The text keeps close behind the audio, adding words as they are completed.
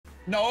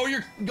No,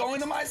 you're going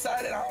to my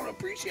side, and I don't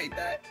appreciate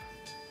that.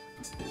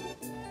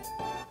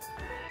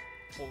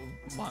 Oh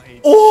my.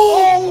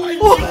 Oh!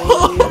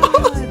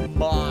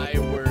 My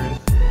word.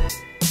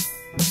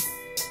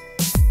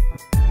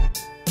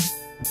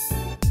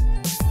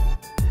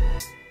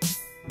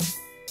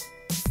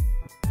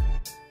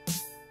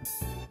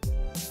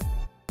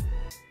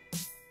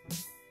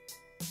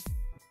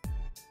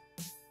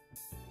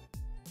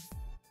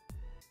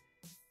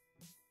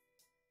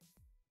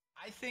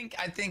 I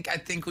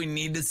think we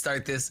need to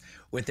start this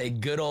with a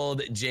good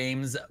old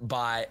James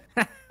bot.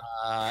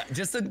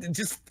 Just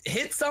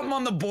hit something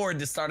on the board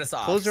to start us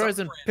off. Close your eyes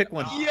and pick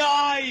one.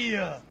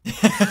 Yeah.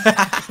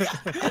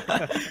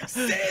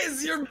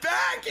 Sis, you're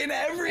back in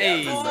every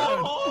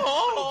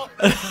episode.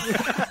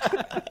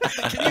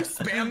 Can you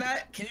spam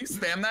that? Can you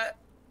spam that?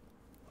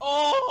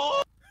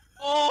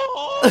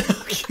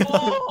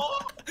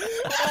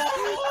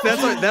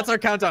 That's our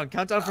countdown.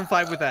 Countdown from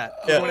 5 with that.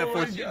 Yeah. We're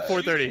going at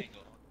 4:30.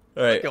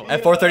 All right.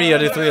 At 4:30, you'll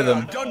do 3 of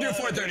them. Don't do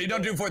 4:30.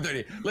 Don't do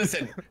 4:30.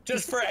 Listen,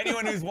 just for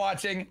anyone who's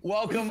watching,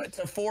 welcome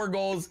to 4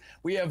 goals.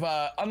 We have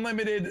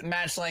unlimited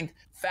match length,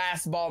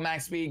 fastball,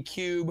 max speed,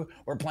 cube.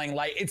 We're playing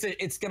light.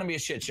 It's gonna be a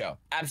shit show.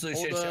 Absolute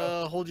shit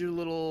show. Hold your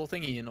little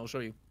thingy and I'll show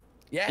you.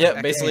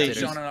 Yeah. Basically,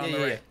 Showing it on the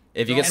right.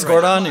 if you get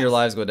scored on, your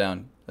lives go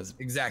down.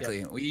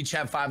 Exactly. We each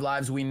have 5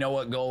 lives. We know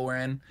what goal we're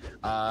in.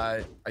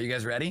 Are you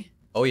guys ready?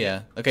 Oh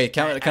yeah. Okay,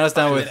 count us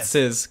down with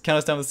Sizz. Count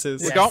us down with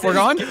Sizz. Yeah, We're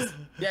gone?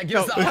 Yeah, give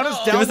us the count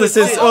us Give down us the with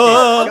Sizz. Sizz.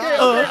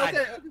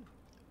 Okay.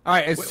 All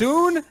right, as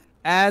soon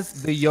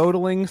as the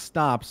yodeling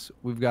stops,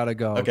 we've got to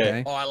go.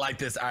 Okay. Oh, I like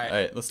this. All right. All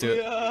right, let's do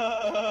it.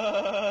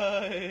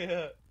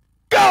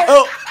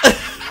 Go!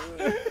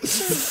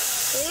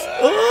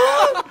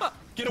 Oh!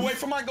 Get away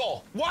from my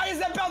goal. Why is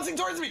that bouncing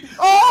towards me?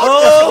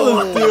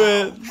 Oh, let's do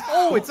it.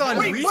 Oh, it's on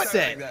Wait,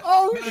 reset.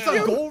 Oh, It's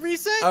on goal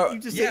reset? Oh, You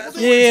just yeah,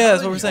 said Yeah,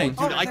 that's what we're saying.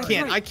 Dude, I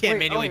can't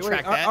manually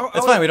track that.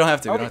 It's fine. We don't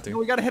have to. We don't have to.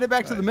 We got to hit it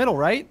back to the middle,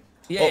 right?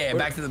 Yeah,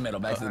 back to the middle.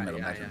 Back to the middle.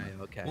 Yeah, Back to the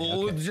middle. okay.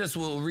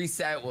 We'll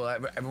reset.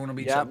 Everyone will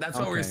be Yep, chill. That's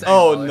what we're okay. saying.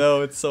 Oh brother.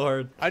 no, it's so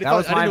hard. I That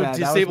was didn't my know bad. That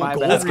was disable my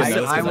goal bad. That's good,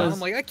 reset. that's good. I'm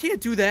like, I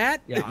can't do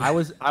that. Yeah, I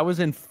was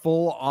in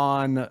full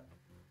on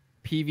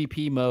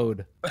PvP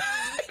mode.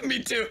 Me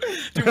too.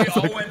 Dude, we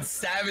all went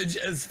savage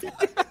as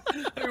fuck.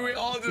 I mean, we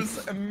all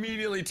just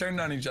immediately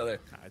turned on each other.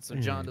 Alright, so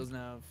John doesn't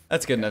have.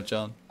 That's good enough,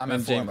 John. I'm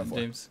And at 4, I'm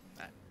James.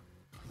 at 4.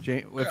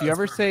 James. If you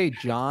ever say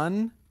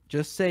John,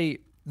 just say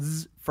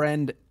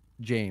friend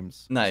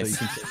James. Nice.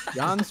 So you can say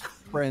John's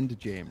friend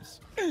James.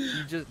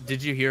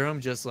 Did you hear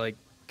him just like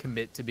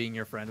commit to being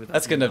your friend without?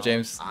 That's good being enough, on?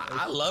 James.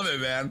 I love it,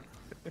 man.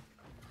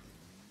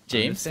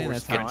 James, saying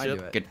that's how I do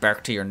it. get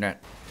back to your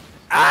net.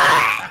 Okay, All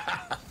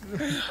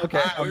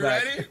right, I'm we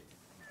back. ready?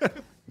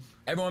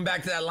 Everyone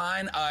back to that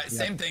line.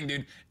 Same thing,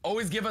 dude.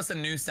 Always give us a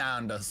new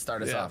sound to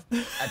start us off.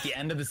 At the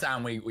end of the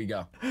sound, we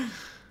go.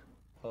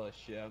 Oh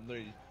shit, I'm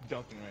literally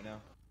dunking right now.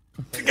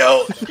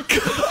 Go. Still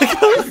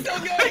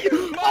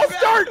going. I'll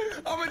start.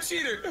 I'm a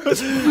cheater. No,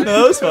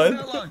 that was fine.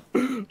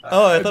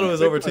 Oh, I thought it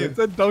was over too. It's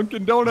a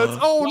Dunkin' Donuts.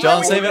 Oh,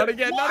 John, no. save Not it.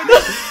 again, not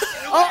again.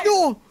 Oh,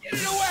 no. Get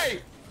it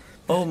away.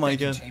 Oh my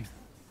god.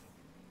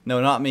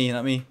 No, not me,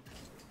 not me.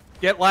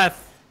 Get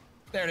left.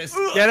 There it is.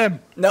 Get him.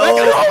 No.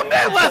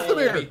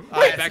 Lethamyr.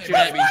 Alright, back to your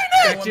net.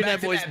 Back to your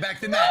net, boys. Back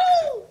to net.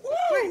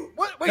 Wait,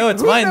 what? Wait, No,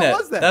 it's whose my net net.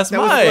 was that? That's That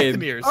was mine.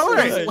 Lethamyr's. All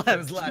right. It was It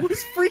was left.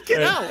 Who's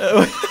freaking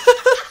out?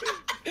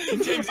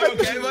 James, you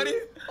okay, buddy?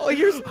 Oh,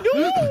 here's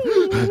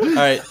no. All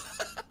right.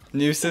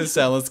 New Sizz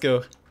sound. Let's go.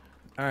 All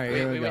right, Wait,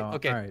 here we wait, go. wait.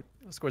 Okay. All right.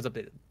 Score's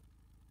updated.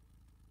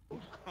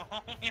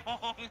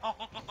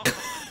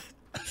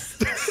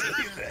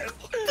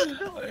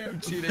 I am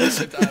cheating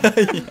every time.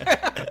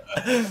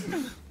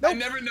 I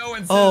never know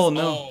when. Oh, says,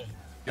 no.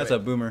 That's a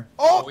boomer.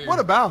 Oh, weird. what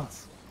a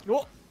bounce.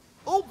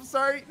 Oh,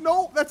 sorry.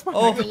 No, that's my.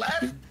 Oh. The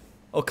left.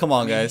 Oh, come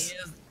on, guys.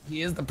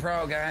 He is the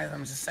pro, guys.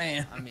 I'm just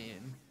saying. I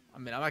mean,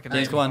 I'm not James,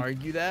 gonna come on.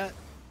 argue that.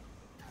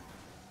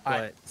 All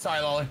right.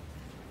 Sorry, Lawler.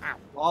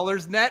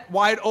 Lawler's net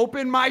wide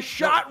open. My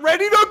shot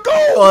ready to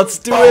go. Let's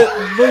do it.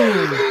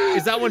 Boom.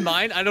 Is that one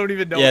mine? I don't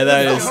even know. Yeah,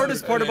 that The is.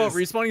 hardest part It about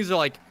is. respawning is they're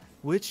like,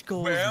 which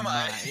goal Where is am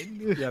I?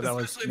 mine? Yeah, that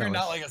was. Especially if you're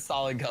not like a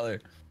solid color.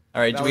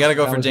 All right, That we gotta was-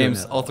 go that for was your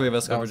James. net. All 3 of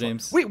us That go for was-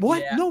 James. Wait,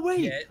 what? Yeah, No way.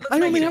 yeah, let's I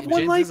make only it have even. one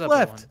James life is up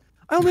left.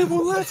 I only have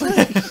one life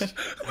left.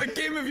 What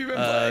game have you been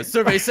playing?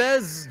 Survey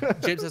says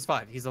James has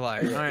 5. He's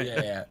alive. All right.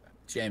 Yeah.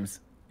 James,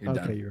 you're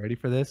Okay, done. you ready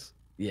for this?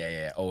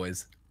 Yeah,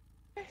 always.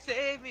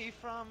 Save me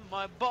from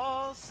my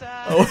ball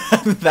sack. Oh,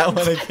 that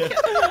one again.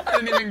 I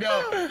didn't even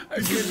go. I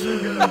couldn't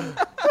even go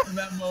in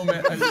that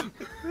moment. I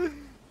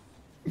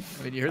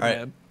mean, you heard All the right.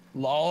 man.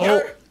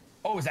 Lawler?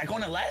 Oh, is that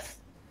going to left?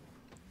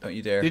 Don't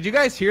you dare. Did you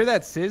guys hear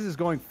that Sizz is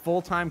going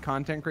full-time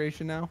content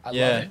creation now? I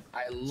Yeah. love it.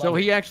 I love So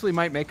it. he actually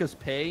might make us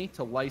pay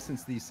to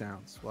license these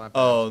sounds. We'll have to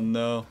Oh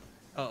no.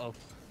 Uh-oh.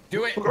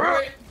 Do it. Do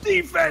it.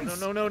 defense.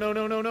 No.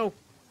 Go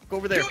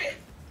over there. Do it.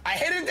 I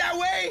hit it that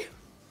way.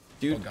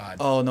 Dude. Oh, God.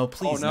 Oh no,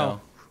 please no.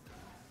 no.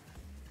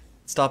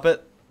 Stop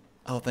it.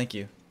 Oh, thank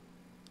you.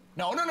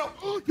 No. No,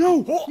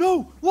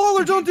 no,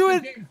 Lawler, don't do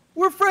it.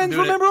 We're friends.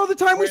 Doing it. Remember all the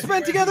time we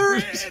spent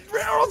together?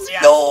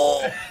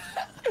 No.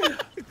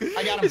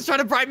 I got him. He's trying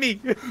to bribe me.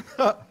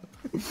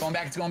 Going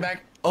back. It's going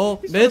back. Oh,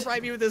 He's trying mid. to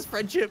bribe me with his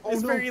friendship.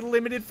 His very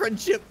limited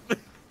friendship.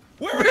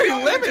 Where are we Very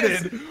going with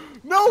this? limited.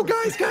 No,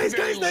 guys, Very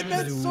that net's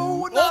limited.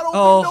 so not open.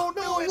 Oh.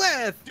 No,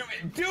 Leth. Do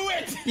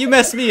it. You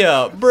messed me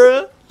up,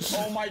 bruh.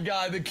 Oh my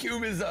God, the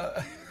cube is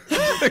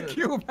The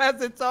cube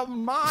has its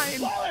own mind.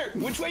 Lawler,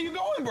 which way you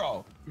going,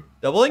 bro?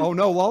 Doubling? Oh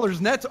no,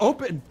 Lawler's net's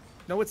open.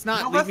 No, it's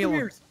not. No, Leave me alone.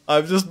 Lethamyr's.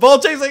 I'm just ball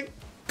chasing.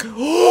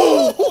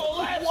 Oh,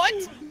 Leth. What?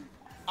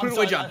 I'm Put it away,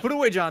 sorry, John. Leth. Put it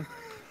away, John.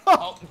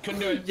 Oh, couldn't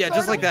do it. Yeah,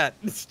 just like that.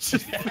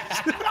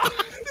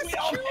 We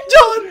all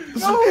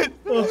John!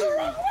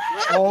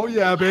 Oh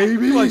yeah,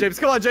 baby. Come on, James.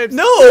 Come on, James.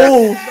 No!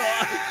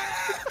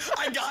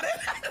 I got it.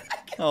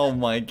 Oh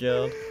my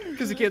god.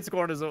 Because he can't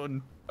score on his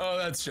own. Oh,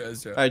 that's true.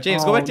 That's true. Alright,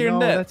 James, go back to your no,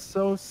 net. That's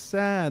so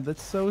sad.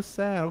 That's so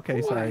sad.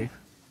 Okay, sorry.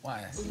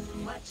 Why?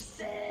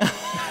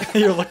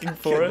 You're looking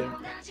for it?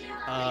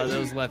 That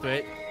was left,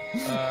 right?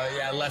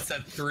 Yeah, less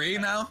at 3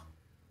 now.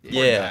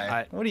 Yeah.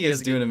 Alright, What are you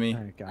guys doing to me?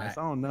 All right, guys.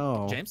 Oh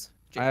no. James?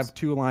 I have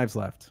 2 lives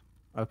left.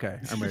 Okay,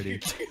 I'm ready.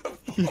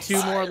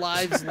 2 more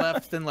lives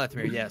left than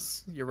Lethamyr.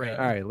 Yes, you're right.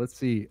 All right, let's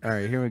see. All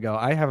right, here we go.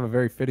 I have a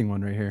very fitting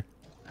one right here.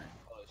 Oh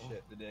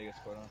shit, the day gets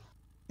put on.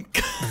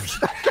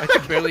 I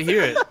can barely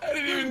hear it. I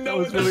didn't even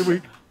know That was really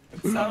weak.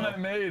 the sound it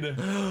made.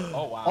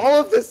 Oh wow. All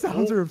of the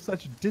sounds are of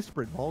such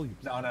disparate volumes.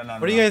 No.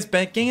 What are you guys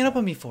ganging up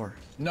on me for?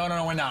 No,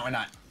 we're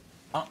not.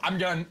 I'm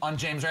going on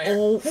James right here.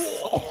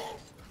 Oh,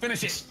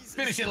 Finish it.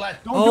 Finish it, Let.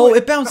 oh,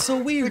 it bounced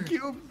so weird.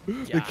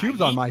 The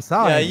cube's on my Yeah,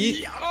 side.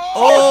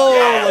 Oh,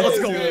 yeah, let's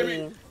go, go.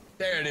 baby.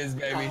 There it is,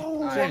 baby.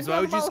 Oh, James, why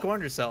would you score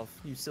on yourself?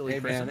 You silly Hey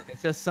person. man,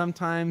 it's just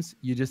sometimes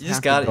you just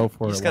have gotta- to go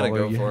for you it. just gotta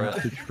Lawler. go for You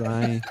have to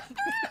try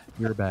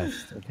your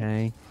best,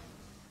 okay?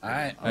 All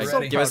right, Alright, I'm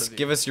ready. give us of you.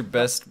 give us your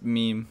best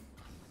meme.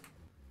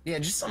 Yeah,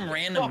 just some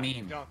random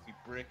meme. Donkey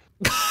brick.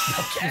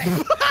 Okay.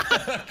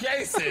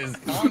 Okay, sis.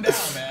 Calm down,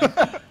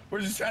 man.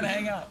 We're just trying to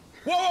hang out.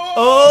 Whoa!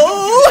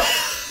 Oh!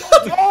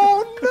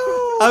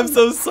 Oh I'm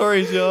so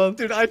sorry, John.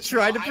 Dude, I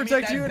tried to I mean,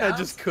 protect that you and I bounce-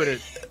 just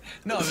couldn't.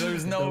 No,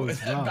 there's no. was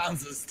That rough.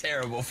 bounce is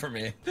terrible for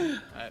me.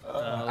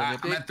 Alright,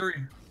 I'm at 3.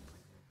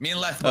 Me and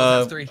Les both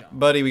have 3.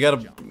 Buddy, we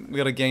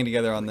gotta gang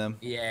together on them.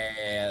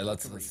 Yeah,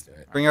 let's do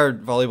it. Bring our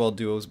volleyball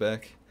duos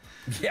back.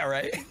 Yeah,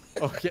 right.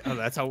 okay, oh,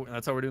 that's how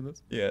we're doing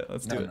this. Yeah,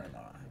 let's do No. it.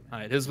 All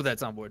right, here's with that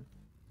soundboard.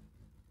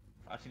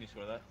 I've seen you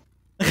score that.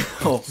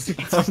 Oh,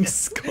 I'm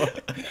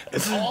scored.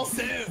 It's all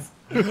sis.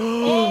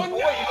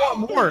 Oh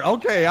no! More.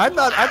 Okay, I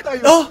thought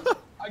you. Oh,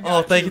 I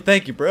got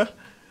thank you, bro. All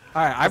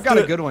right, I've got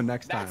do a it. good one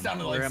next That time.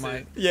 sounded Where like am I?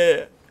 Sid.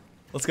 Yeah,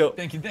 let's go.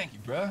 Thank you,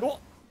 bro.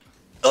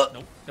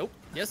 Nope, nope,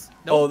 yes,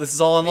 nope. Oh, this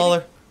is all on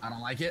Lawler. I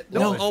don't like it.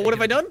 no. Oh, what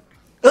have I done?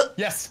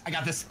 Yes, I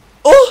got this.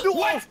 Oh,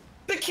 What?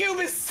 The cube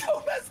is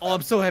so messed Oh,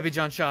 I'm so happy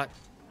John shot.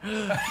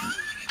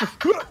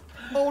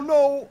 Oh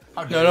no! up.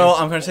 How dare no, you.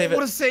 I'm gonna save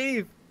What a it.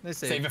 save! Nice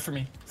save. Save it for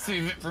me.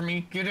 Save it for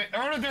me. Get it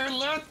out of there,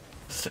 Les.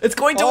 It's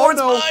going Oh, towards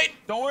no. mine.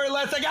 Don't worry,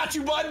 Les. I got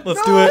you, bud.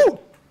 Let's do it.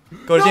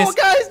 Go to No, James.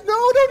 guys,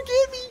 no! Don't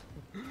get me!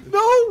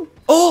 No!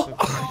 Oh!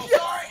 Oh,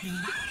 sorry.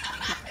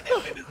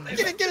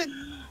 Get it, get it!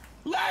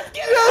 Les,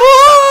 get it.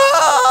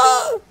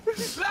 Ah!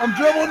 I'm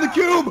dribbling the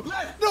cube!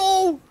 Les.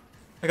 No!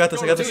 I got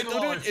this. I got this. Don't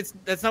Don't do Lawler. it.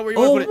 That's not where you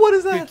Oh, want to put it. what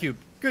is that? Good cube.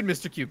 Good,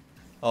 Mr. Cube.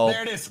 Oh,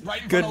 There it is,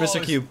 right in good, front of Mr.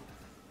 Lawler's. Cube.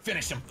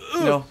 Finish him.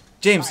 No, James, Alright,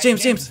 James,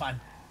 James James. is fine.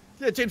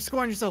 Yeah, James,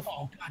 score on yourself.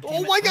 Oh, God Oh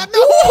damn it. my God,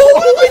 no!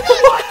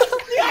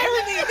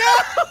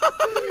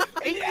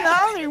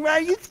 Lawler, why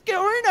are you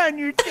scoring on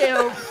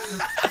yourself?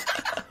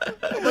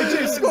 Like,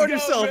 James, score on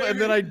yourself, and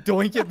then I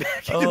doink it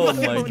back. Oh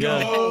my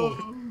god.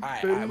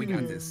 Alright, we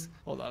got this.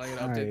 Hold on, I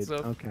gotta All update right,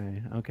 stuff.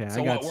 okay.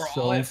 So I got what, we're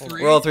so. all at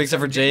 3? We're all 3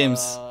 except for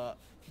James.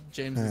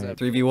 James is Alright. at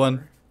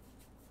 3v1.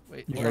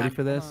 Wait, You hold ready on,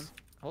 for hold this? on,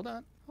 Hold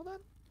on.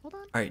 All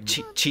right,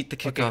 cheat the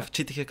kickoff. Okay.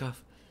 Cheat the kickoff.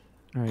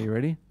 All right, you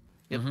ready?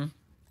 Mm-hmm.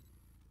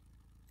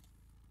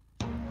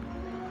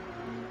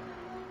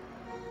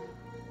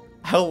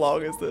 How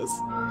long is this?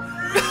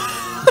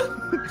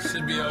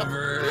 Should be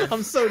over.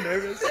 I'm so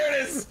nervous.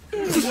 There it is.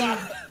 Wow.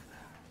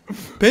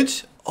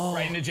 Pinch. Oh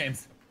Right into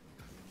James.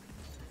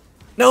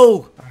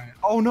 no.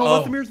 Oh no,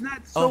 Oh. Lethamyr's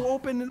net so Oh.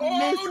 open and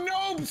missed.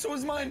 Oh no! So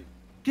is mine.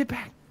 Get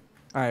back.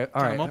 All right,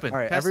 I'm open. all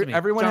right. Pass to me.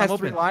 Everyone John, has I'm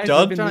 3 open. lives.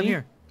 John? even John, me.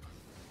 here.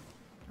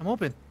 I'm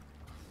open.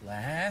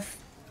 Laugh.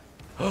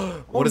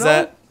 What is no.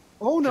 that?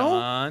 Oh no!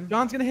 John.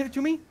 John's gonna hit it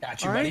to me.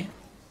 Got you, All buddy. right.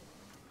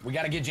 We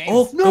gotta get James.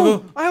 Oh No, go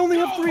go. I only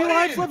have No, 3 put it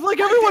lives in. left, like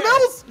Right everyone there.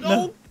 else.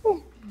 No.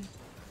 Oh.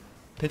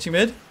 Pinching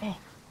mid. Oh,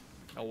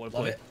 what a Love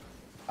play. it.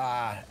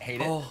 Hate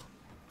it. Oh,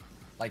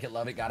 Like it,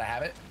 love it, gotta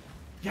have it.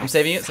 I'm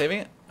saving it. Saving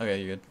it.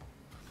 Okay, you're good.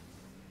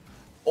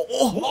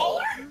 Oh.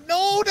 Lawler.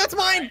 No, that's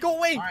mine. Go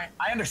away. All right,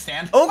 I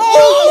understand.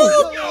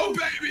 Oh. no,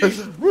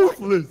 baby.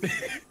 Ruthless.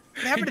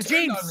 What happened to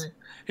turned on James? me.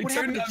 He What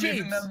turned happened to on me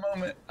in James? that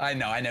moment. I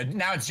know.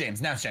 Now it's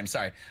James.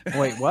 Sorry.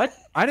 Wait, what?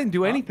 I didn't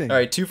do anything. All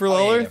right, 2 for Oh, yeah,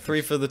 Lawler, yeah.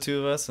 3 for the 2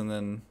 of us, and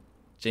then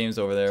James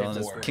over there James on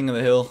his over. king of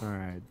the hill. All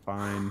right,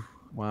 fine.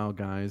 Wow,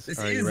 guys. This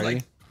Are you is ready?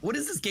 like, what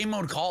is this game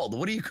mode called?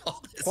 What do you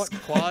call this?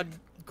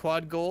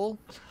 Quad goal.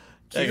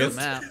 I guess.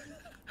 Map.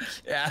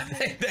 Yeah,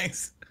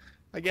 thanks.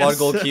 I guess. Quad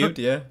goal cubed,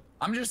 yeah.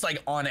 I'm just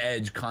like on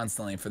edge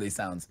constantly for these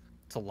sounds.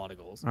 It's a lot of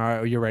goals. All right,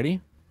 are you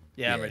ready?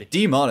 Yeah, I'm ready.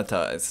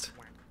 Demonetized.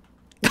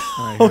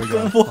 All right, here we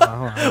go.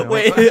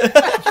 Wait.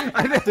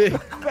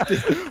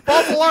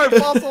 False alarm!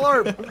 False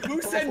alarm!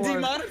 Who said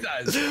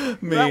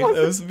demonetized? Me. That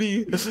was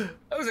me.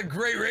 That was a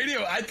great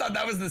radio. I thought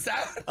that was the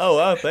sound. Oh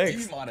wow,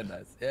 thanks.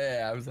 Demonetized.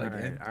 Yeah, I was like,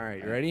 All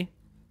right, you ready?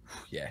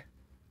 yeah.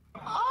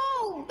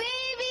 Oh,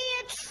 baby,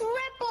 a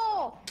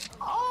triple!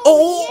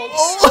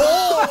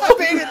 Oh! I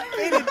made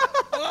it.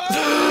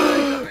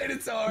 Oh, I made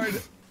it so hard.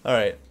 All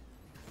right.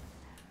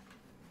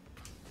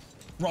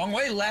 Wrong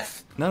way,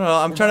 left. No,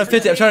 I'm trying to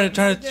pinch it. I'm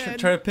trying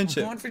to pinch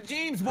it. Going for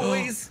James,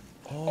 boys.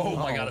 Oh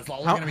my God, it's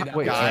all How- gonna be that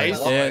wait, way. guys.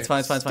 Yeah, it's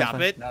fine. Stop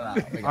it. No. All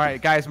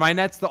right, guys, my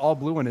net's the all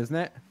blue one, isn't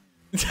it?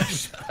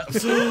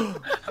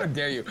 How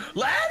dare you?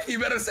 Left, you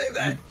better say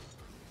that.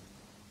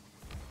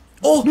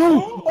 Oh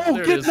No! Oh,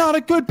 There it good, is. not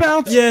a good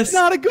bounce. Yes.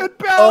 Not a good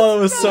bounce. Oh,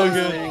 it was so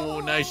good. Oh,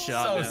 nice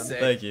shot, So man. sick.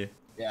 Thank you.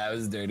 Yeah, it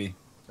was dirty.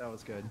 That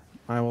was good.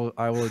 I will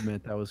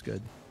admit that was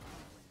good.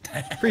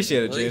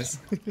 Appreciate it, Really? James.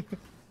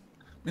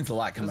 Means a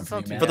lot coming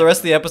from you, man. For the rest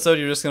of the episode,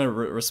 you're just gonna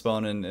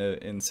respawn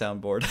in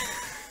soundboard.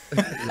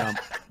 Yeah.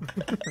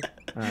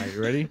 All right,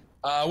 you ready?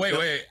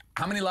 Wait.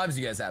 How many lives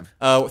do you guys have?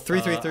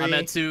 333. I'm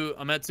at 2.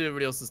 I'm at 2.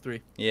 Everybody else is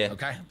 3. Yeah.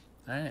 Okay.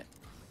 All right.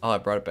 Oh, I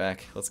brought it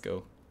back. Let's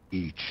go.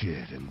 Eat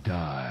shit and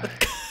die.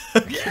 I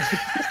love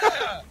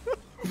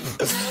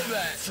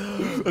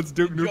that. Let's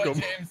Duke Go,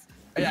 James.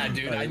 Yeah,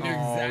 dude, I knew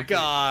Oh, exactly.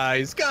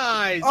 guys.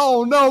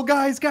 Oh no,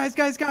 guys,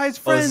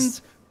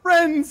 friends.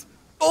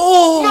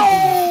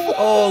 Oh!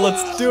 Oh,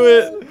 let's do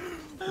it.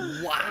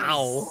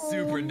 Wow.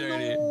 Super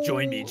dirty.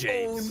 Join me,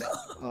 James.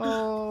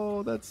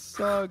 Oh, that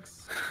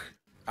sucks.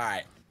 All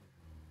right.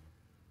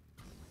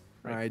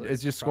 All right,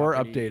 is your score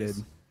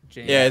updated?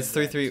 James Yeah, it's is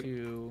at 3-3.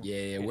 2. Yeah,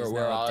 It we're is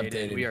now all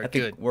updated. We are I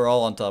think good. we're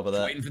all on top of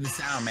that. Waiting for the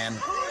sound, man.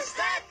 Who's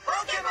that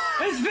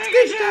Pokemon? It's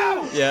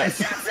Pikachu! Yeah.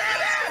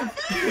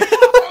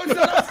 Oh,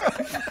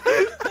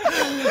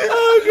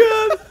 Oh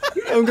god.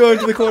 I'm going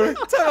to the corner.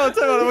 Time out.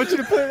 I want you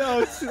to play it. Oh,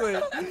 it's too late.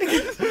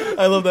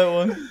 I love that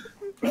one.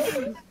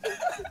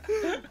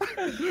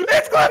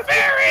 It's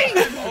Clefairy!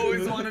 I've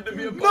always wanted to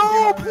be a Pokemon.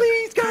 No,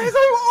 please, guys,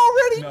 I'm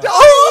already dying.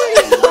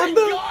 Oh my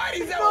God,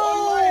 he's at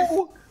one life.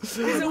 He's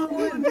at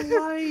one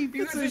life.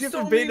 You guys are You're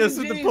so baiting us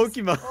mean, with the James.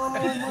 Pokemon. Oh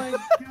my god.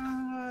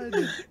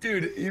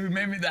 Dude, you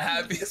made me the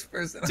happiest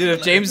person. Dude,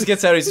 if James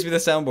gets out, he's just be the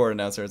soundboard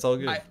announcer. It's all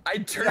good. I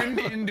turned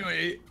into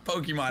a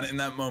Pokemon in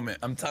that moment.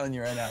 I'm telling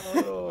you right now.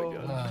 Oh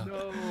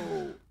no.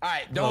 All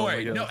right, don't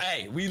worry. No,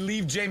 hey, we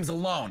leave James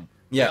alone.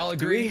 Yeah. We all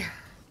agree?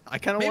 I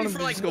kind of Maybe want him for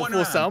to like just go one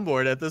full round.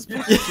 soundboard at this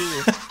point, too.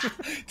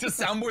 Just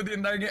soundboard the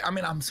entire game. I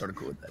mean, I'm sort of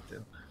cool with that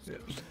too.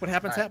 What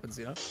happens, Alright. happens,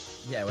 you know?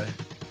 Yeah, what?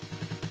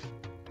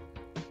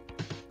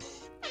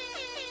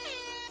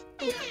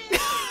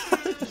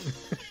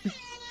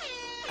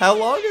 How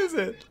long is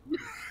it?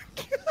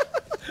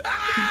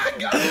 Ah,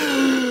 got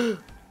it.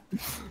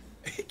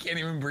 He can't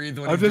even breathe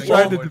when I'm he's just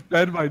trying to going forward.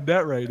 defend my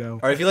net right now. All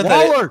right, if you let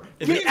Lawler, that.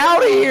 If get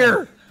out of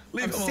here!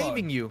 Leave I'm him alone.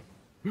 saving you.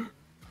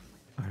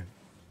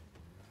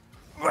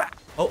 Oh.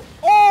 Oh,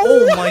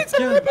 Oh my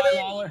god. Bye,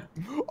 Lawler.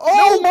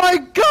 Oh my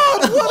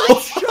god! What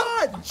a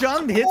shot!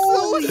 John hits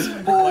Holy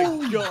those? Oh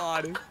my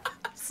god. Wait,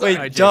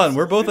 Sorry, John, James.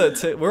 we're both at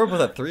 3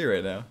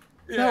 right now.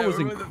 Yeah, was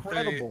we're with the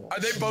incredible. three. Are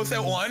they both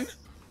at one?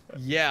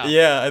 Yeah.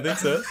 Yeah, I think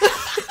so.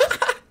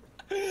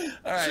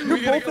 All right, we're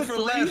gonna both go at for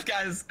three? left,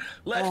 guys.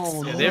 Left.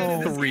 Oh, Yeah, they have in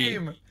this 3.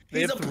 game. They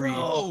He's have a 3.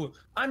 pro.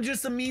 I'm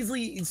just a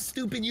measly,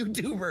 stupid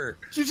YouTuber.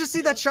 Did you just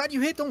see that shot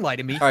you hit? Don't lie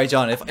to me. All right,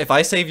 John. If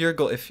I save your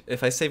goal,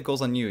 if I save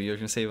goals on you, you're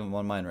gonna save them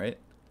on mine, right?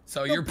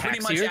 So No you're pretty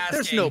packs much here. asking.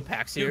 There's no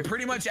packs You're here.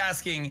 pretty much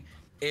asking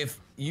if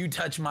you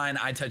touch mine,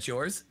 I touch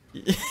yours. Are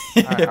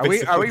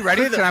we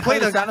ready? Can I play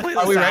the sound? play the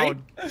Are we ready?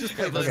 sound. Just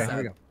play the Okay, here sound.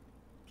 we go.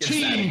 Get the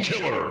Team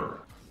sound. killer.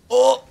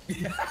 Oh!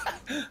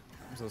 I'm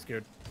so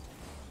scared.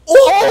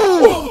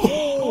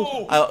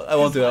 Oh! I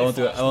won't do it. I won't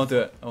do it. I won't do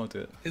it. I won't do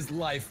it. His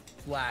life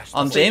flashed.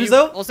 On I'll James save you.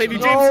 though? I'll save you,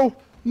 James.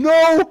 No!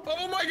 No!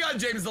 Oh my God,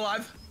 James is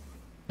alive.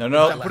 No,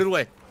 no. Put it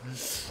away.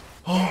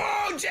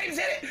 Oh, James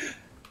hit it.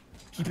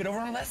 Keep it over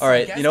on the left. All side,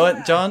 right. guys. You know Come what,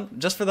 on. John?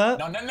 Just for that?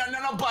 No,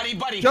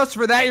 buddy. Just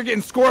for that, you're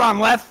getting scored on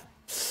left.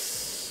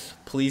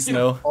 Please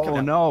no. Oh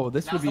no,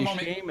 this Now's would be the a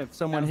moment. shame if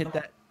someone Now's hit the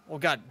that. Oh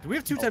god. Do we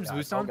have 2 times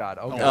boost on? Oh god.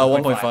 Oh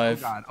god. 1.5.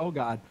 Oh god. Oh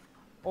god.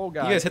 Oh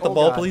god. You guys hit the oh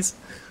ball, god. please.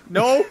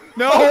 No.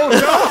 No.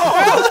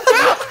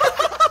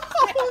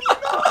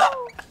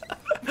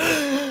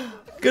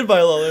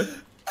 Goodbye, Lawler.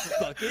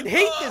 Fucking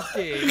hate this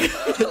game.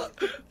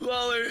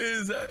 Lawler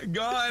is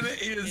gone.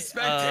 He is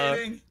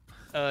spectating.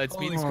 It's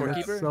me, the Holy crap.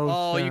 scorekeeper. so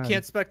Oh, you sad.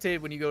 can't spectate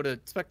when you go to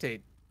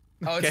spectate.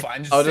 Oh, it's okay.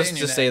 fine. Oh, stay in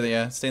your just stay net. there.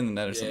 Yeah, stay in the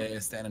net or Yeah, something. yeah,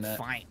 stand in that.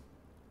 Fine.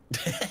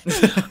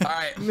 All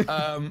right.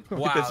 Wow,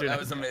 Because you're that not-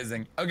 was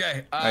amazing.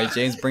 Okay. All right,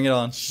 James, bring it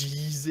on.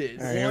 Jesus.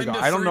 All right, here we go. 1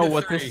 to I don't 3 know to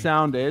what 3. this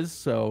sound is,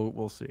 so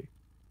we'll see.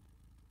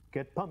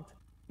 Get pumped.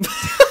 Makes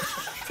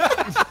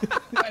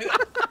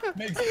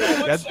so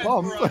much That's sense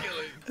pumped. for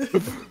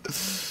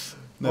Oculus.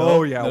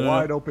 Oh yeah, no.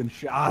 wide open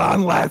shot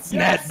on last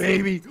net,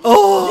 baby.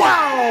 Oh!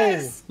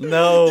 Wow!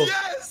 No.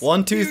 Yes!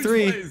 1, 2, Huge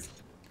 3. plays.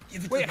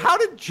 Wait, how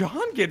did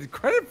John get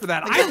credit for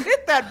that? I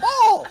hit that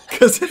ball.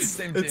 Because it's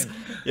Same it's team.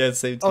 yeah, it's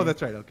same team. Oh,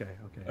 that's right. Okay.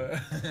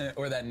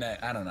 Or that net.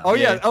 I don't know. Oh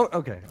yeah. Yeah. Oh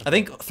okay. I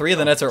think 3 of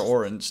the nets are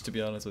orange. To be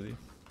honest with you.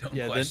 Don't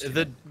Yeah, question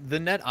the, it. the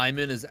net I'm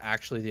in is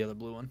actually the other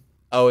blue one.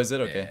 Oh, is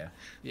it okay?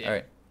 Yeah. All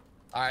right.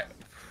 All right.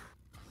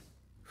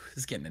 This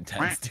is getting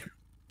intense, dude.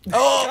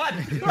 Oh,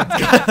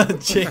 God.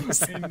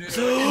 James. He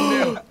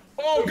knew.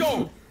 Oh,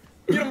 go.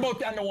 Get them both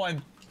down to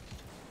 1.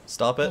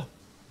 Stop it.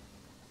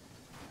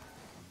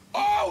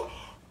 Oh.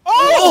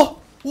 Oh!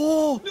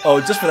 Whoa! Oh,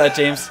 just for that,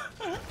 James.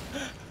 Is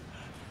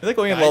that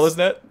going in Guys. Lawler's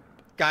net?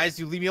 Guys,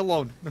 you leave me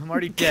alone. I'm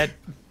already dead.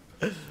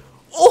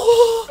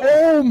 Oh!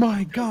 Oh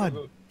my God.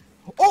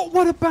 Oh,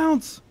 what a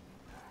bounce.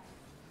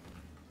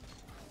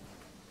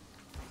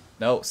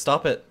 No,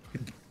 stop it.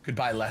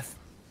 Goodbye, Leth.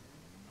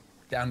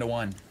 Down to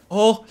 1.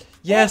 Oh,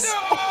 yes.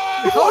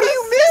 How do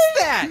you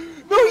miss that?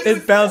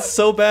 It bounced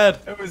so bad.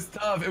 It was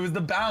tough. It was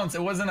the bounce.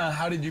 It wasn't a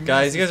how did you miss?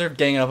 Guys, you guys are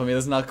ganging up on me.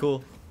 This is not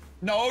cool.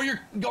 No, you're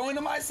going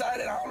to my side,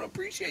 and I don't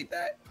appreciate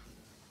that.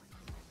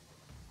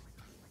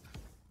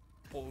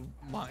 Oh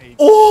my.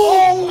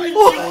 Oh!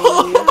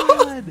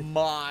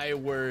 My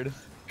word.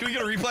 Can we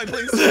get a replay,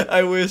 please?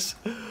 I wish.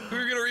 Can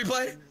we get a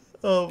replay?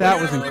 Oh, That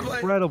my was Replay.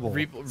 incredible.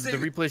 The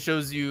replay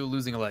shows you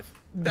losing a life.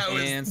 That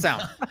was And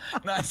sound.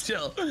 nice,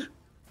 chill.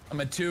 I'm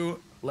at 2.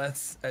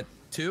 Let's at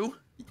 2.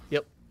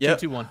 Yep. Yep.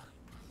 2, 1,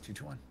 2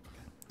 to 1.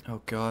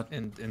 Oh God.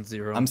 and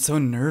 0. I'm so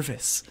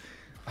nervous.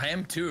 I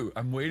am too.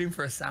 I'm waiting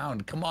for a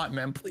sound. Come on,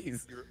 man,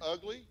 please. You're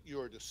ugly. You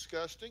are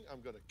disgusting.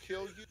 I'm gonna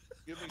kill you.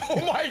 Give me. Oh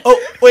my.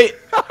 Oh, wait.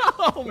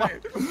 Oh my.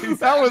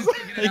 That was.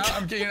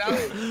 I'm kicking it out.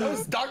 That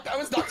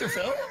was Dr.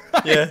 Phil.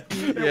 Yeah.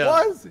 It Yeah.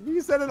 was. He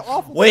said an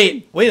awful.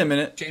 Wait a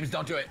minute. James,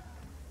 don't do it.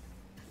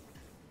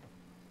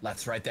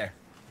 Let's right there.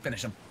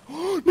 Finish him.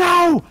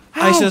 No.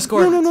 I should have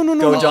scored. No.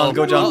 Go, John.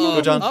 Go, John.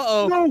 Go, John.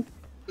 Uh-oh.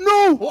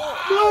 No.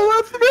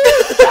 That's me.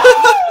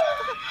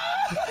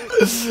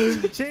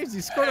 James,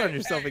 you scored on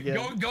yourself again.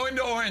 Go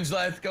into orange,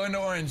 Let's go into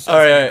orange. All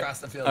right. Across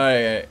the field. All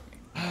right.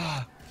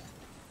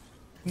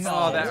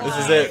 No, that This was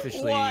is it.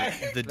 officially Why?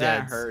 the That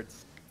dead.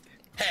 hurts.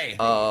 Hey.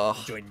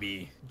 Join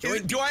me. Do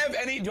I have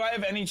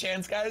any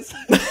chance, guys?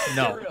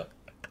 No. For real.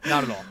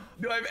 Not at all.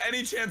 Do I have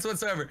any chance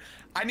whatsoever?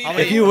 I need.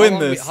 If you win how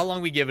long this- how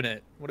long we giving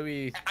it? What do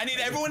we? I need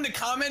everyone to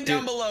comment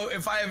down below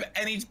if I have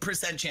any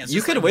percent chance. You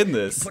Just could like, win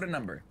this. Put a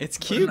number. It's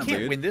Put a cute, number. Can't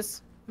dude. win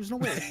this. There's no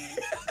way.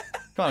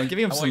 Come on, give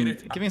me I want some. you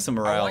to- Give me some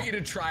I morale. want you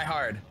to try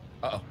hard.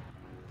 Uh-oh.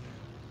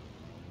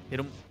 Hit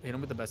him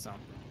with the best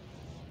sound.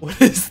 What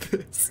is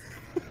this?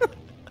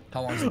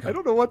 How long is it? I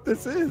don't know what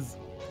this is.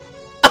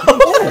 Go!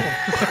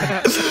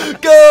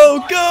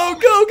 Go,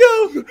 go,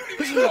 go.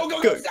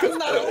 That was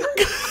not over.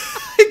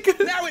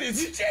 Now it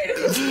is. He cheated.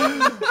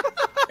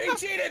 He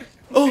cheated.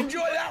 Oh.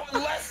 Enjoy that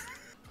one, Les.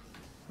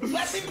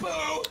 Lessie Boo.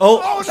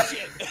 Oh.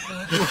 Shit.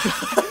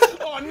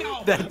 Oh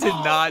no. That did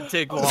not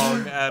take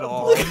long at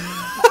all.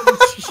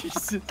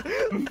 Jesus.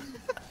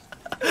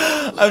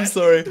 I'm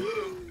sorry.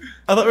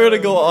 I thought we were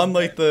gonna go on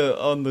like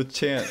on the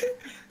chant.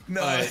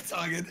 No, Alright. it's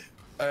all good.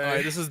 All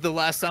right, this is the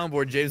last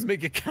soundboard. James,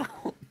 make it count.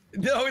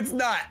 No, it's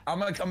not. I'm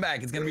gonna come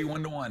back. It's gonna be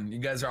 1-1. You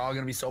guys are all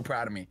gonna be so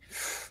proud of me.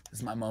 This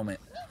is my moment.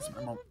 This is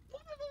my moment.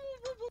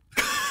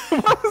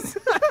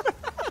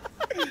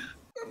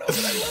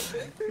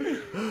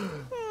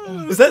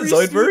 Was that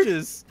Zoidberg?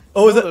 Stooges.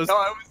 Oh, is that? Those-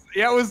 No,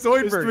 it was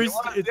those Zoidberg. three- It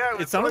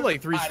was it sounded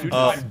like Three I-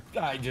 Stooges.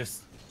 I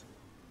just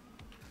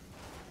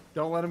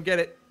Don't let him get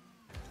it.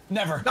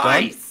 never.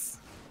 Nice.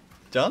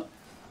 John?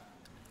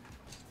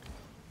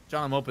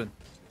 John, I'm open.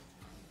 I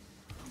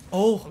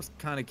Oh, was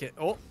kind of kid.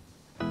 Oh,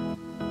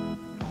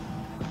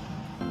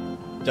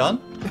 John?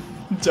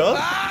 John?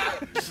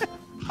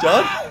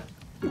 John?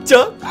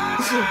 John?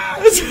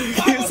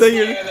 Keep saying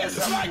your name. This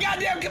is my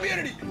goddamn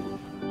community.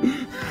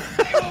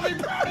 They will be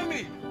proud of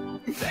me.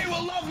 They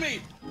will love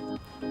me.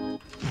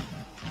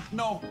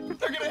 No,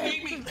 they're gonna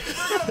hate me.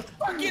 They're gonna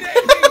fucking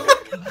hate me.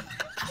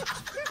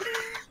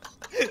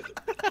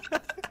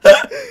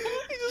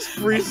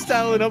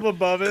 freestyling up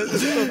above it.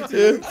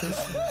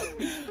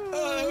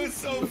 Oh, that was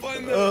so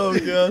fun though. Oh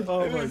god.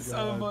 Oh It my was so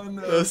god. fun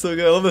That though. was so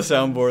good. I love the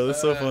soundboard.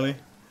 That's so funny.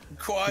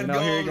 Quad Now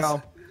goals. here you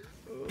go.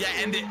 Yeah,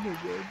 end it.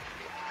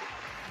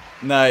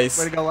 Nice.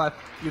 Way to go, left.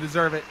 You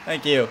deserve it.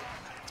 Thank you.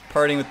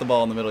 Partying with the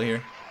ball in the middle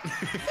here.